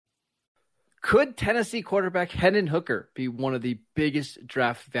Could Tennessee quarterback Hendon Hooker be one of the biggest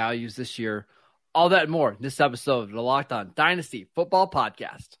draft values this year? All that and more in this episode of the Locked On Dynasty Football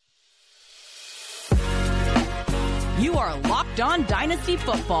Podcast. You are Locked On Dynasty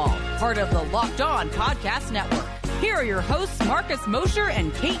Football, part of the Locked On Podcast Network. Here are your hosts, Marcus Mosher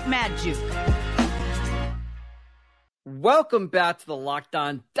and Kate Madjuk. Welcome back to the Locked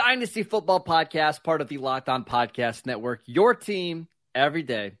On Dynasty Football Podcast, part of the Locked On Podcast Network, your team every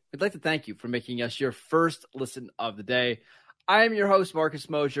day. We'd like to thank you for making us your first listen of the day. I am your host, Marcus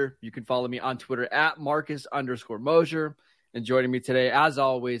Mosher. You can follow me on Twitter at Marcus_Mosher. And joining me today, as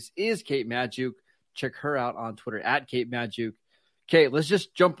always, is Kate Madjuk. Check her out on Twitter at Kate Madjuk. Kate, let's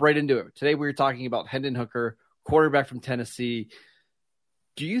just jump right into it. Today we're talking about Hendon Hooker, quarterback from Tennessee.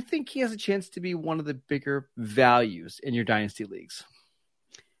 Do you think he has a chance to be one of the bigger values in your dynasty leagues?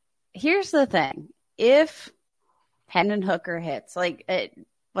 Here's the thing. If Hendon Hooker hits,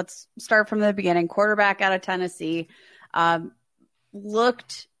 let's start from the beginning. Quarterback out of Tennessee,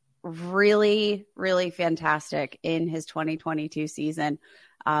 looked really, really fantastic in his 2022 season.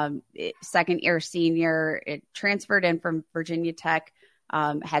 Second-year senior, it transferred in from Virginia Tech,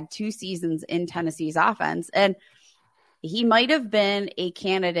 had 2 seasons in Tennessee's offense, and he might have been a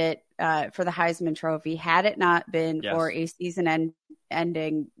candidate for the Heisman Trophy had it not been for a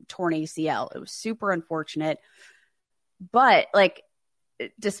season-ending torn ACL. It was super unfortunate, but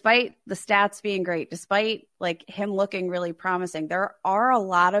despite the stats being great, despite him looking really promising, there are a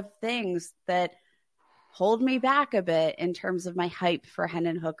lot of things that hold me back a bit in terms of my hype for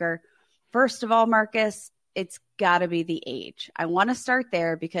Hendon Hooker. First of all, Marcus, it's got to be the age. I want to start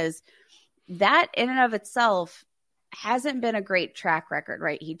there because that in and of itself hasn't been a great track record,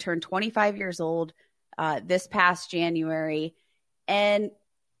 right? He turned 25 years old this past January, and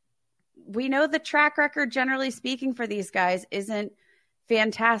we know the track record, generally speaking, for these guys isn't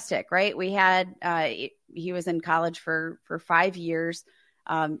fantastic, right? We had he was in college for 5 years,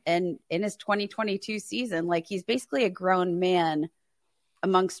 and in his 2022 season, he's basically a grown man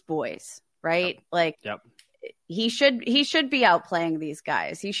amongst boys, right? Yep. He should be outplaying these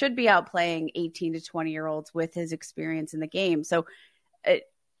guys. He should be outplaying 18 to 20-year-olds with his experience in the game. So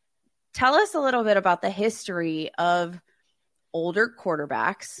tell us a little bit about the history of older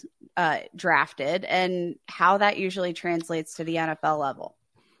quarterbacks drafted and how that usually translates to the NFL level.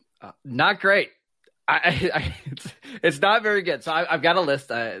 Not great. It's not very good. So I've got a list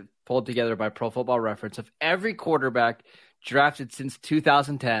pulled together by Pro Football Reference of every quarterback drafted since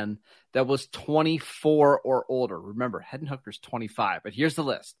 2010 that was 24 or older. Remember, Hendon Hooker's 25, but here's the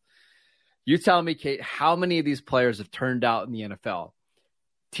list. You tell me, Kate, how many of these players have turned out in the NFL?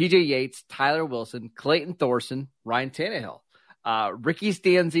 TJ Yates, Tyler Wilson, Clayton Thorson, Ryan Tannehill, Ricky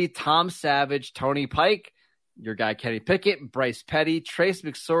Stanzi, Tom Savage, Tony Pike, your guy Kenny Pickett, Bryce Petty, Trace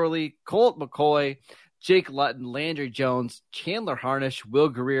McSorley, Colt McCoy, Jake Luton, Landry Jones, Chandler Harnish, Will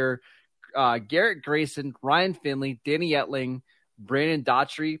Greer, Garrett Grayson, Ryan Finley, Danny Etling, Brandon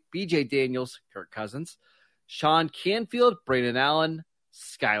Daughtry, BJ Daniels, Kirk Cousins, Sean Canfield, Brandon Allen,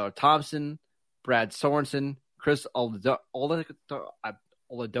 Skylar Thompson, Brad Sorensen, Chris Oladokin.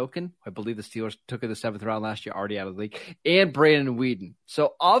 I believe the Steelers took it the 7th round last year, already out of the league, and Brandon Whedon.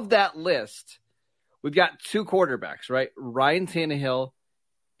 So of that list, we've got 2 quarterbacks, right? Ryan Tannehill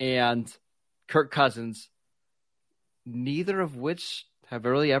and Kirk Cousins, neither of which have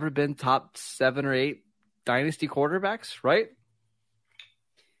really ever been top 7 or 8 dynasty quarterbacks, right?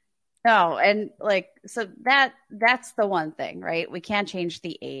 No, and so that's the one thing, right? We can't change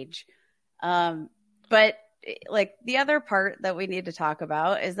the age. But the other part that we need to talk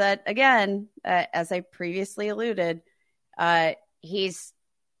about is that, again, as I previously alluded, he's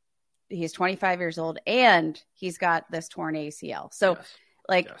 25 years old and he's got this torn ACL. So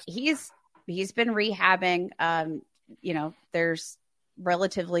he's been rehabbing. There's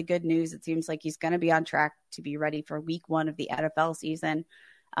relatively good news. It seems like he's going to be on track to be ready for week 1 of the NFL season.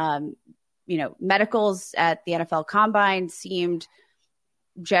 Medicals at the NFL Combine seemed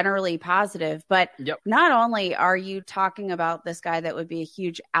generally positive, but not only are you talking about this guy that would be a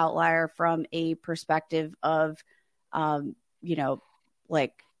huge outlier from a perspective of,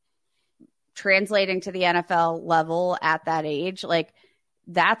 translating to the NFL level at that age,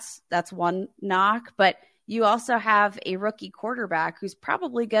 that's one knock, but you also have a rookie quarterback who's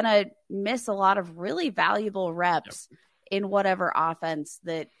probably going to miss a lot of really valuable reps in whatever offense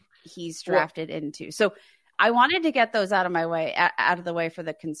that he's drafted into. So I wanted to get those out of the way for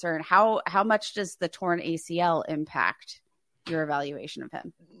the concern. How much does the torn ACL impact your evaluation of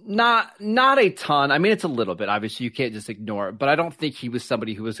him? Not a ton. I mean, it's a little bit. Obviously, you can't just ignore it. But I don't think he was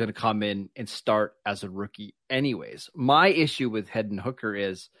somebody who was going to come in and start as a rookie anyways. My issue with Hendon Hooker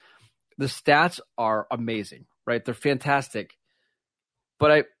is the stats are amazing, right? They're fantastic.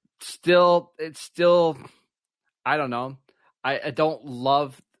 But it's still, I don't know. I don't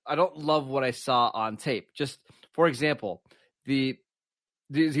love what I saw on tape. Just for example, these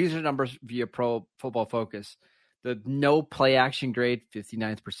are numbers via Pro Football Focus. The no play action grade,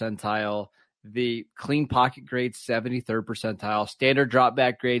 59th percentile. The clean pocket grade, 73rd percentile. Standard drop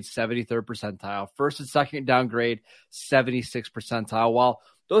back grade, 73rd percentile. First and second down grade, 76th percentile. While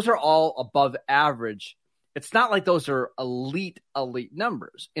those are all above average, it's not like those are elite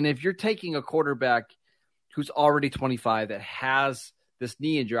numbers. And if you're taking a quarterback who's already 25 that has this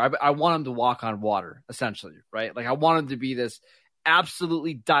knee injury, I want him to walk on water, essentially, right? Like I want him to be this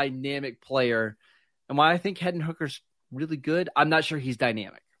absolutely dynamic player. And while I think Hendon Hooker's really good, I'm not sure he's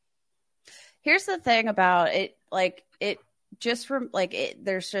dynamic. Here's the thing about it, like it just from like it,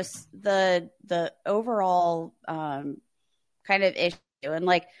 there's just the overall kind of issue, and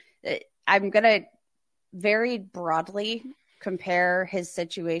like I'm gonna very broadly compare his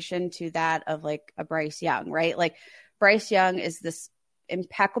situation to that of like a Bryce Young, right? Like Bryce Young is this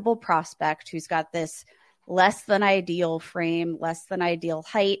impeccable prospect who's got this less than ideal frame, less than ideal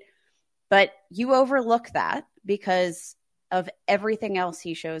height, but you overlook that because of everything else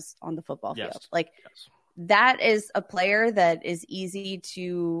he shows on the football field. Like that is a player that is easy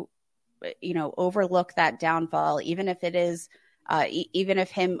to, overlook that downfall, even if it is, even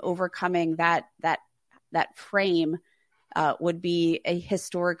if him overcoming that frame would be a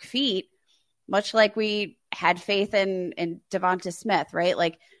historic feat, much like we had faith in Devonta Smith, right?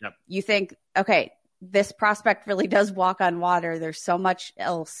 Like you think, okay, this prospect really does walk on water. There's so much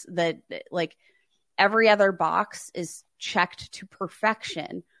else that like every other box is checked to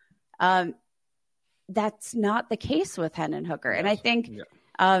perfection. That's not the case with Hendon Hooker. And I think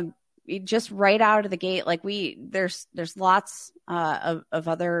just right out of the gate, like there's lots of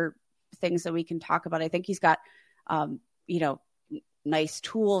other things that we can talk about. I think he's got, nice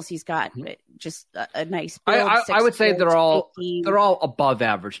tools. He's got just a nice build. I would say they're all above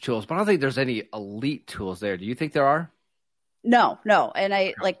average tools, but I don't think there's any elite tools there. Do you think there are? No. And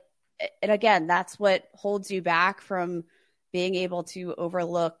and again, that's what holds you back from being able to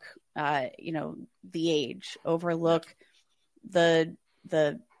overlook, the age, overlook the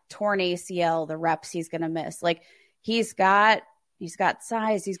torn ACL, the reps he's going to miss. Like he's got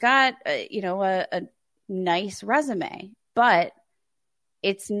size, he's got, a nice resume, but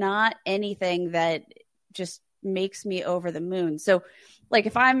it's not anything that just makes me over the moon. So like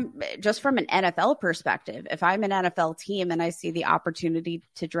if I'm just from an NFL perspective, if I'm an NFL team and I see the opportunity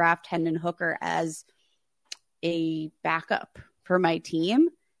to draft Hendon Hooker as a backup for my team,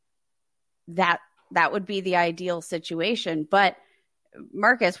 that would be the ideal situation. But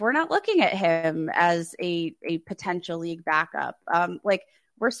Marcus, we're not looking at him as a potential league backup. Like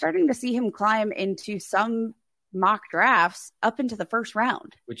we're starting to see him climb into some mock drafts up into the first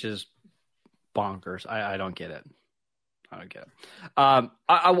round, which is bonkers. I don't get it.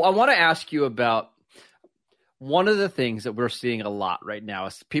 I want to ask you about one of the things that we're seeing a lot right now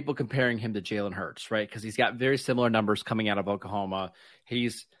is people comparing him to Jalen Hurts, right? Because he's got very similar numbers coming out of Oklahoma.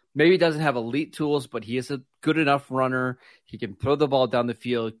 He's maybe doesn't have elite tools, but he is a good enough runner. He can throw the ball down the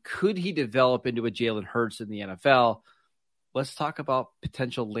field. Could he develop into a Jalen Hurts in the NFL? Let's talk about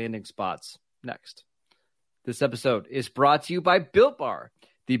potential landing spots next. This episode is brought to you by Built Bar.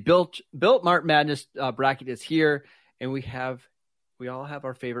 The Built March Madness bracket is here, and we all have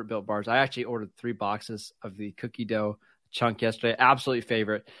our favorite Built Bars. I actually ordered 3 boxes of the cookie dough chunk yesterday. Absolutely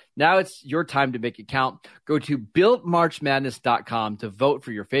favorite. Now it's your time to make it count. Go to BuiltMarchMadness.com to vote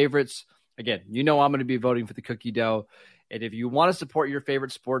for your favorites. Again, I'm going to be voting for the cookie dough. And if you want to support your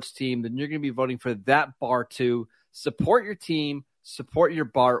favorite sports team, then you're going to be voting for that bar too. Support your team, support your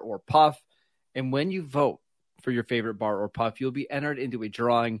bar or puff. And when you vote for your favorite bar or puff, you'll be entered into a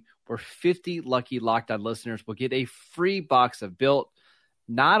drawing where 50 lucky Locked On listeners will get a free box of Built.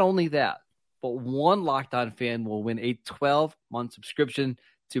 Not only that, but one Locked On fan will win a 12-month subscription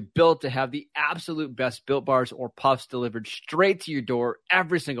to Built to have the absolute best Built bars or puffs delivered straight to your door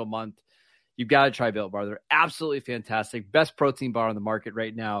every single month. You've got to try Built Bar. They're absolutely fantastic. Best protein bar on the market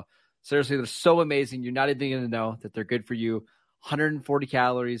right now. Seriously, they're so amazing. You're not even going to know that they're good for you. 140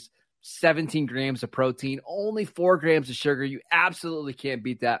 calories, 17 grams of protein, only 4 grams of sugar. You absolutely can't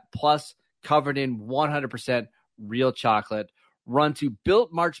beat that. Plus, covered in 100% real chocolate. Run to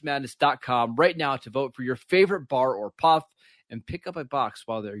BuiltMarchMadness.com right now to vote for your favorite bar or puff and pick up a box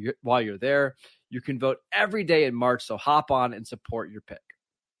while you're there. You can vote every day in March, so hop on and support your pick.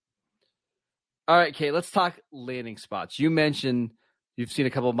 All right, Kate, let's talk landing spots. You mentioned you've seen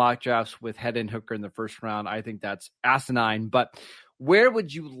a couple of mock drafts with Hendon Hooker in the first round. I think that's asinine, but Where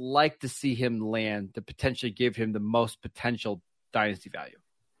would you like to see him land to potentially give him the most potential dynasty value?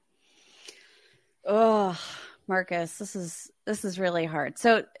 Oh, Marcus, this is really hard.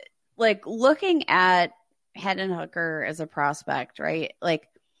 So, like, looking at Hendon Hooker as a prospect, right? Like,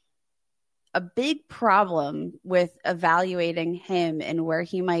 a big problem with evaluating him and where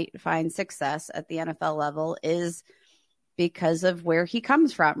he might find success at the NFL level is because of where he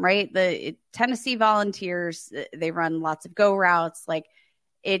comes from, right? The Tennessee Volunteers, they run lots of go routes. Like,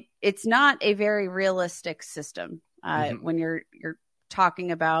 it's not a very realistic system when you're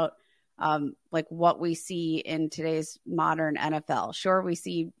talking about like what we see in today's modern NFL. Sure, we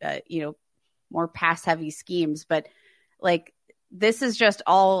see more pass heavy schemes, but like this is just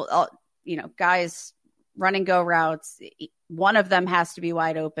all guys running go routes. One of them has to be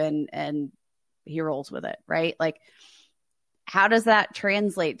wide open and he rolls with it, right? Like, how does that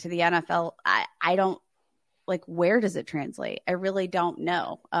translate to the NFL? I don't like, where does it translate? I really don't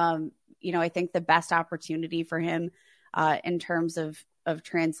know. I think the best opportunity for him in terms of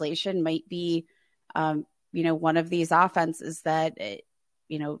translation might be, one of these offenses that,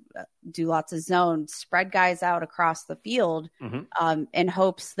 do lots of zones, spread guys out across the field in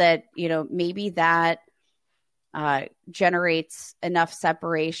hopes that, maybe that generates enough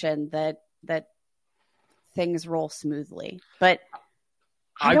separation that things roll smoothly. But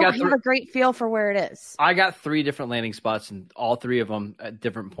I don't have a great feel for where it is. I got 3 different landing spots, and all 3 of them at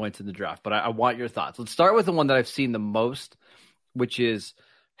different points in the draft. But I want your thoughts. Let's start with the one that I've seen the most, which is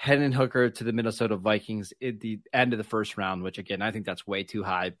Hendon Hooker to the Minnesota Vikings at the end of the first round, which, again, I think that's way too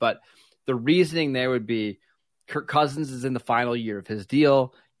high. But the reasoning there would be Kirk Cousins is in the final year of his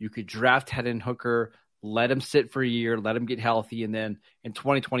deal. You could draft Hendon Hooker, let him sit for a year, let him get healthy, and then in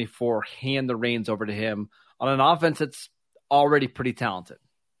 2024, hand the reins over to him on an offense that's already pretty talented.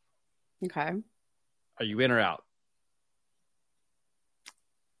 Okay. Are you in or out?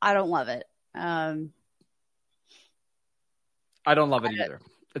 I don't love it. I don't love it either.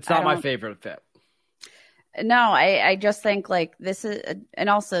 It's not my favorite fit. No, I just think like this is, and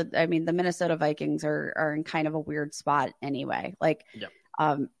also, I mean, the Minnesota Vikings are in kind of a weird spot anyway. Like,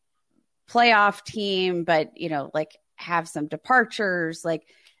 playoff team, but like have some departures, like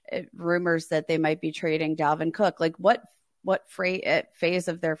rumors that they might be trading Dalvin Cook. Like, what phase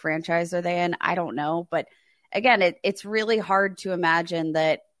of their franchise are they in? I don't know, but again, it's really hard to imagine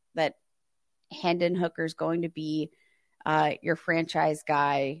that Hendon Hooker is going to be your franchise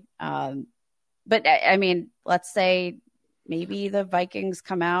guy. But I mean, let's say maybe the Vikings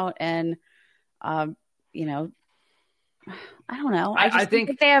come out and, I don't know. I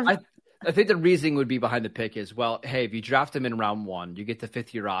think they have. I think the reasoning would be behind the pick is, well, hey, if you draft him in round 1, you get the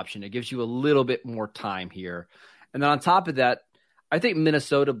 5th-year option. It gives you a little bit more time here. And then on top of that, I think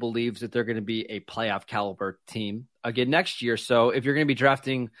Minnesota believes that they're going to be a playoff caliber team again next year. So if you're going to be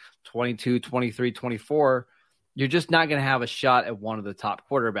drafting 22, 23, 24, you're just not going to have a shot at one of the top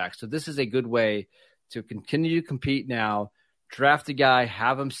quarterbacks. So this is a good way to continue to compete now, draft a guy,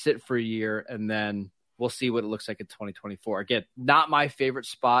 have him sit for a year, and then we'll see what it looks like in 2024. Again, not my favorite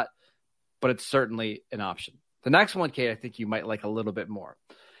spot, but it's certainly an option. The next one, Kate, I think you might like a little bit more.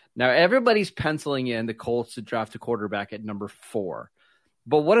 Now, everybody's penciling in the Colts to draft a quarterback at number 4.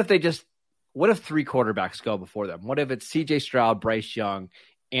 But what if 3 quarterbacks go before them? What if it's C.J. Stroud, Bryce Young,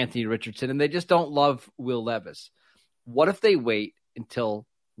 Anthony Richardson, and they just don't love Will Levis? What if they wait until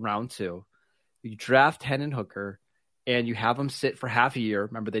round 2, you draft Hendon Hooker, and you have him sit for half a year?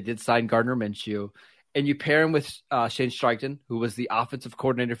 Remember, they did sign Gardner Minshew. And you pair him with Shane Steichen, who was the offensive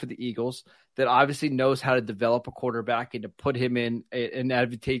coordinator for the Eagles, that obviously knows how to develop a quarterback and to put him in an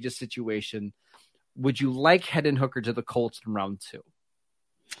advantageous situation. Would you like Hendon Hooker to the Colts in round 2?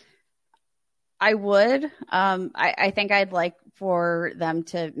 I would. I think I'd like for them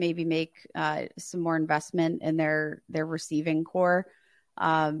to maybe make some more investment in their receiving core.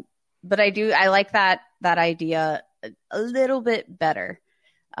 But I like that idea a little bit better.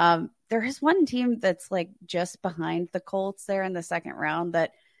 There is one team that's like just behind the Colts there in the second round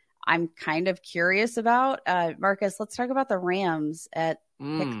that I'm kind of curious about. Marcus, let's talk about the Rams at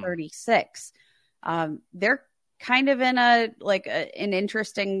pick 36. They're kind of in an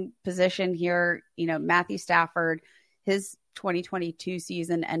interesting position here. Matthew Stafford, his 2022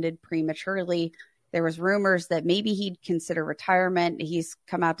 season ended prematurely. There was rumors that maybe he'd consider retirement. He's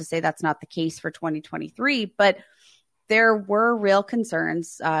come out to say that's not the case for 2023, but there were real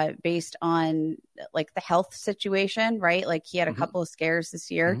concerns based on like the health situation, right? Like he had a couple of scares this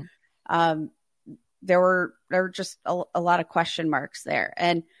year. There were just a lot of question marks there.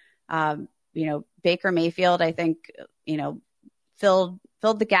 And, Baker Mayfield, I think, filled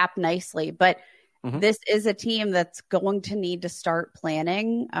the gap nicely. But this is a team that's going to need to start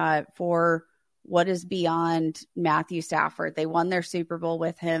planning for what is beyond Matthew Stafford. They won their Super Bowl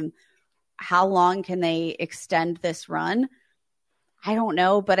with him. How long can they extend this run? I don't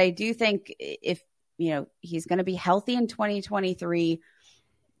know, but I do think if, he's going to be healthy in 2023,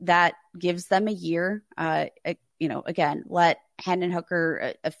 that gives them a year. Again, let Hendon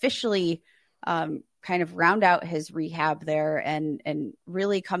Hooker officially kind of round out his rehab there and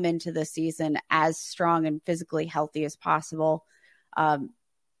really come into the season as strong and physically healthy as possible. I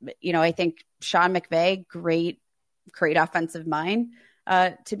think Sean McVay, great offensive mind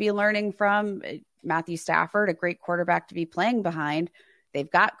to be learning from. Matthew Stafford, a great quarterback to be playing behind. They've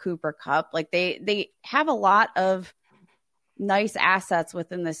got Cooper Kupp. Like they have a lot of nice assets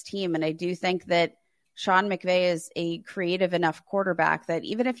within this team. And I do think that Sean McVay is a creative enough quarterback that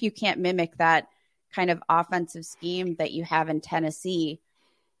even if you can't mimic that kind of offensive scheme that you have in Tennessee,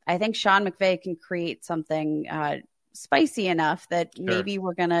 I think Sean McVay can create something spicy enough that maybe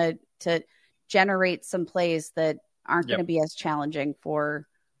we're going to generate some plays that aren't going to be as challenging for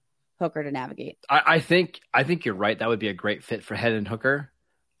Hooker to navigate. I think you're right. That would be a great fit for Hendon Hooker.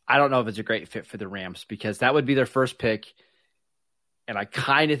 I don't know if it's a great fit for the Rams because that would be their first pick. And I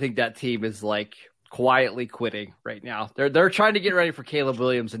kind of think that team is like quietly quitting right now. They're trying to get ready for Caleb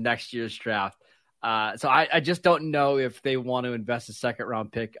Williams in next year's draft. So I just don't know if they want to invest a second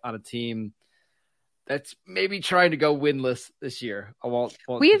round pick on a team that's maybe trying to go winless this year. I won't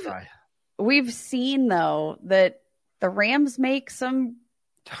We've seen though that the Rams make some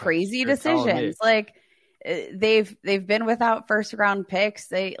crazy decisions. Like they've been without first round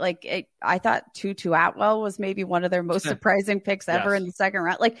picks. I thought Tutu Atwell was maybe one of their most surprising picks ever in the second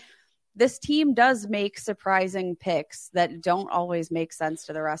round. Like this team does make surprising picks that don't always make sense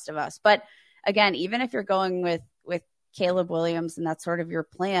to the rest of us. But again, even if you're going with Caleb Williams and that's sort of your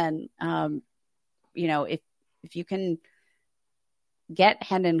plan, if you can get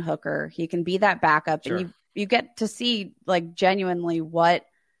Hendon Hooker, he can be that backup and you get to see like genuinely what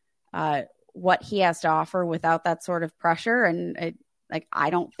he has to offer without that sort of pressure. And I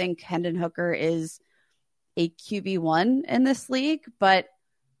don't think Hendon Hooker is a QB1 in this league, but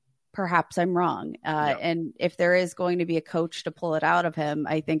perhaps I'm wrong. And if there is going to be a coach to pull it out of him,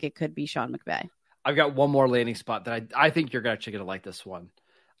 I think it could be Sean McVay. I've got one more landing spot that I think you're actually going to like this one.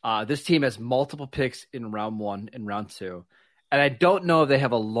 This team has multiple picks in round 1 and round 2. And I don't know if they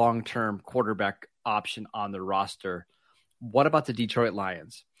have a long-term quarterback option on their roster. What about the Detroit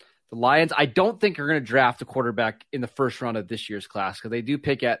Lions? The Lions, I don't think are going to draft a quarterback in the first round of this year's class because they do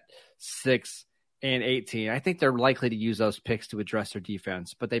pick at 6 and 18. I think they're likely to use those picks to address their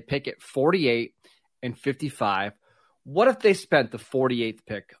defense, but they pick at 48 and 55. What if they spent the 48th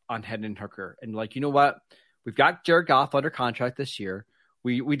pick on Hendon Hooker and like, you know what? We've got Jared Goff under contract this year.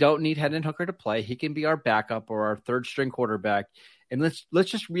 We don't need Hendon Hooker to play. He can be our backup or our third string quarterback. And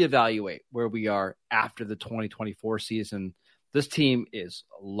let's just reevaluate where we are after the 2024 season. This team is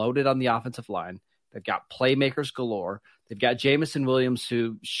loaded on the offensive line. They've got playmakers galore. They've got Jamison Williams,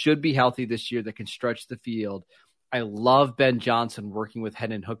 who should be healthy this year, that can stretch the field. I love Ben Johnson working with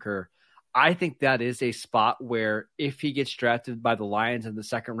Hendon Hooker. I think that is a spot where if he gets drafted by the Lions in the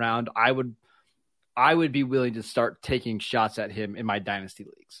second round, I would be willing to start taking shots at him in my dynasty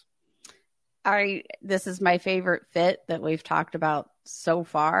leagues. This is my favorite fit that we've talked about so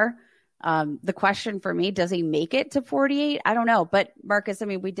far. The question for me, does he make it to 48? I don't know. But Marcus,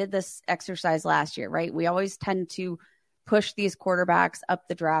 we did this exercise last year, right? We always tend to push these quarterbacks up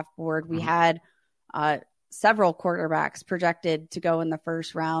the draft board. We had several quarterbacks projected to go in the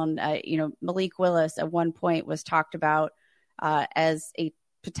first round. Malik Willis at one point was talked about as a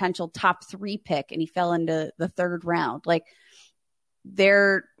potential top 3 pick, and he fell into the third round. Like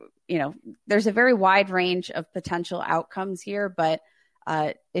there's a very wide range of potential outcomes here, but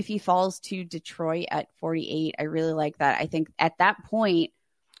if he falls to Detroit at 48, I really like that. I think at that point,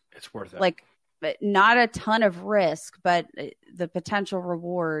 it's worth it. Like not a ton of risk, but the potential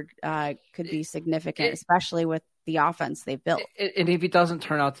reward could be significant, especially with the offense they've built. And if he doesn't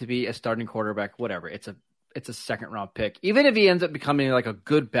turn out to be a starting quarterback, whatever, it's a second round pick. Even if he ends up becoming like a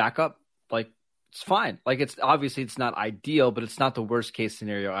good backup, like it's fine. Like it's not ideal, but it's not the worst case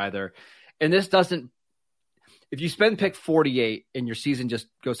scenario either. And this doesn't, if you spend pick 48 and your season just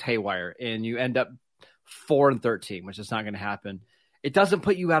goes haywire and you end up 4-13, which is not going to happen, it doesn't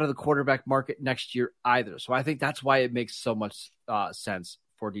put you out of the quarterback market next year either. So I think that's why it makes so much sense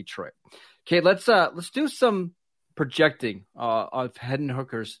for Detroit. Okay, let's do some projecting of Hendon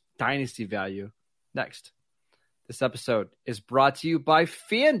Hooker's dynasty value next. This episode is brought to you by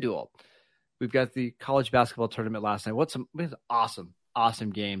FanDuel. We've got the college basketball tournament last night. We had awesome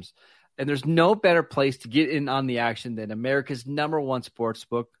games. And there's no better place to get in on the action than America's #1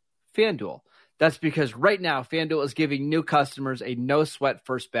 sportsbook, FanDuel. That's because right now, FanDuel is giving new customers a no-sweat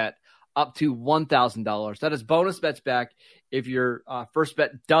first bet up to $1,000. That is bonus bets back if your first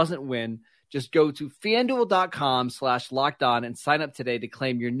bet doesn't win. Just go to FanDuel.com/lockedon and sign up today to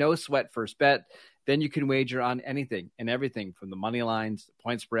claim your no-sweat first bet. Then you can wager on anything and everything from the money lines,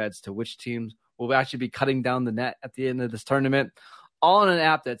 point spreads, to which teams will actually be cutting down the net at the end of this tournament. All in an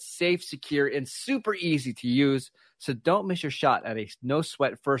app that's safe, secure, and super easy to use. So don't miss your shot at a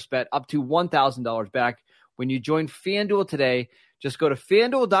no-sweat first bet up to $1,000 back when you join FanDuel today. Just go to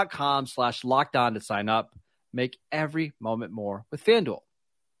FanDuel.com/lockedon to sign up. Make every moment more with FanDuel.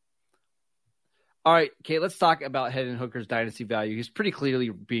 All right, Kate, let's talk about Hendon Hooker's dynasty value. He's pretty clearly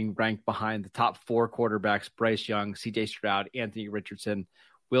being ranked behind the top 4 quarterbacks: Bryce Young, C.J. Stroud, Anthony Richardson,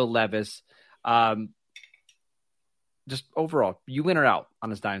 Will Levis. Just overall, you win or out on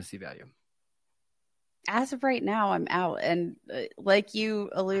his dynasty value? As of right now, I'm out. And like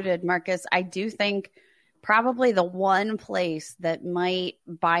you alluded, Marcus, I do think probably the one place that might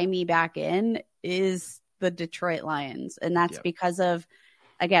buy me back in is the Detroit Lions. And that's because of,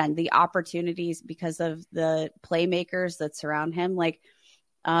 again, the opportunities, because of the playmakers that surround him. Like,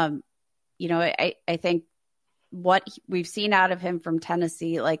 I think what we've seen out of him from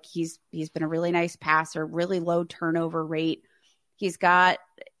Tennessee, like he's been a really nice passer, really low turnover rate. He's got,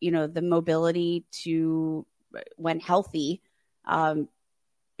 the mobility to, when healthy,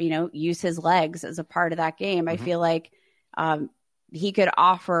 use his legs as a part of that game. I feel like he could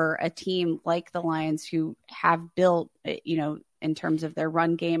offer a team like the Lions, who have built, in terms of their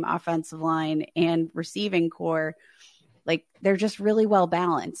run game, offensive line, and receiving core, like they're just really well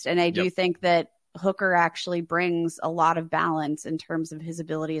balanced. And I do think that Hooker actually brings a lot of balance in terms of his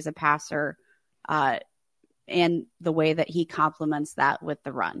ability as a passer, and the way that he complements that with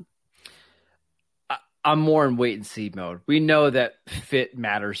the run. I'm more in wait and see mode. We know that fit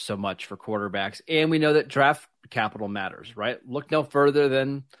matters so much for quarterbacks, and we know that draft capital matters, right? Look no further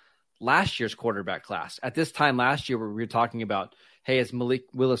than last year's quarterback class. At this time last year, where we were talking about, hey, is Malik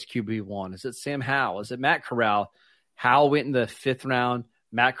Willis QB1? Is it Sam Howell? Is it Matt Corral? Howell went in the 5th round.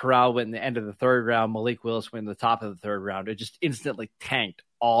 Matt Corral went in the end of the 3rd round. Malik Willis went in the top of the 3rd round. It just instantly tanked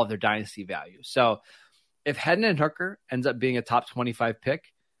all of their dynasty value. So if Hendon Hooker ends up being a top 25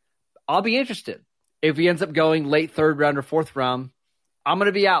 pick, I'll be interested. If he ends up going late 3rd round or 4th round, I'm going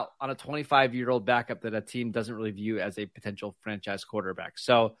to be out on a 25-year-old backup that a team doesn't really view as a potential franchise quarterback.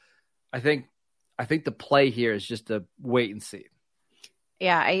 So I think the play here is just to wait and see.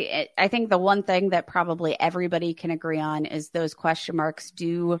 Yeah, I think the one thing that probably everybody can agree on is those question marks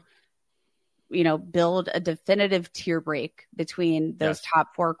do, build a definitive tier break between those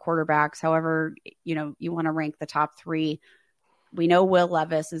top 4 quarterbacks. However, you want to rank the top 3. We know Will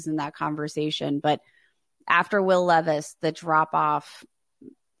Levis is in that conversation, but after Will Levis, the drop off,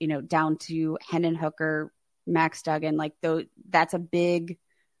 down to Hendon Hooker, Max Duggan, like that's a big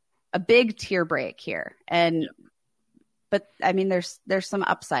tier break here. And but I mean, there's some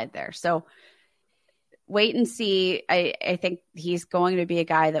upside there. So wait and see. I think he's going to be a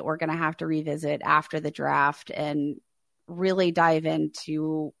guy that we're going to have to revisit after the draft and really dive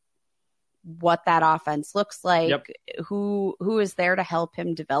into what that offense looks like, who is there to help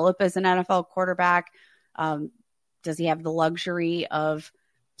him develop as an NFL quarterback. Does he have the luxury of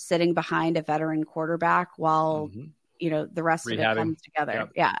sitting behind a veteran quarterback while, the rest of it comes together?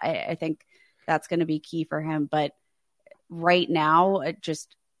 Yeah, I think that's going to be key for him. But right now,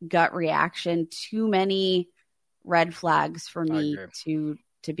 just gut reaction, too many red flags for me to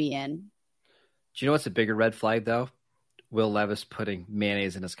be in. Do you know what's a bigger red flag, though? Will Levis putting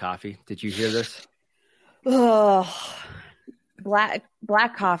mayonnaise in his coffee. Did you hear this? Oh, black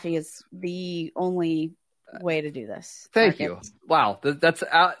coffee is the only way to do this. Thank you. Wow. That's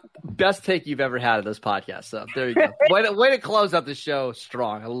best take you've ever had of this podcast. So there you go. way to close out the show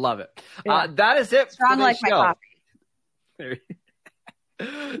strong. I love it. Yeah. That is it strong for today's like show. My coffee.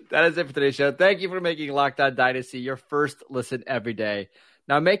 That is it for today's show. Thank you for making Locked On Dynasty your first listen every day.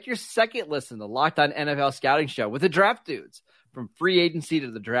 Now make your second listen the Locked On NFL Scouting Show with the Draft Dudes. From free agency to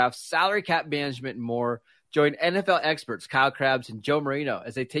the draft, salary cap management, and more. Join NFL experts Kyle Krabs and Joe Marino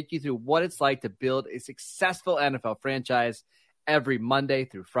as they take you through what it's like to build a successful NFL franchise every Monday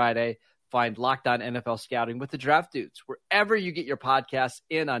through Friday. Find Locked On NFL Scouting with the Draft Dudes wherever you get your podcasts,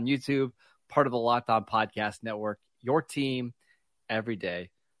 and on YouTube, part of the Locked On Podcast Network, your team every day.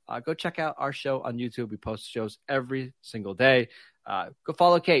 Go check out our show on YouTube. We post shows every single day. Go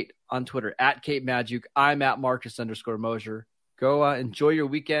follow Kate on Twitter at Kate Maggiuk. I'm at Marcus _Mosher. Go enjoy your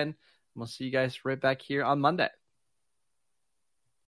weekend. We'll see you guys right back here on Monday.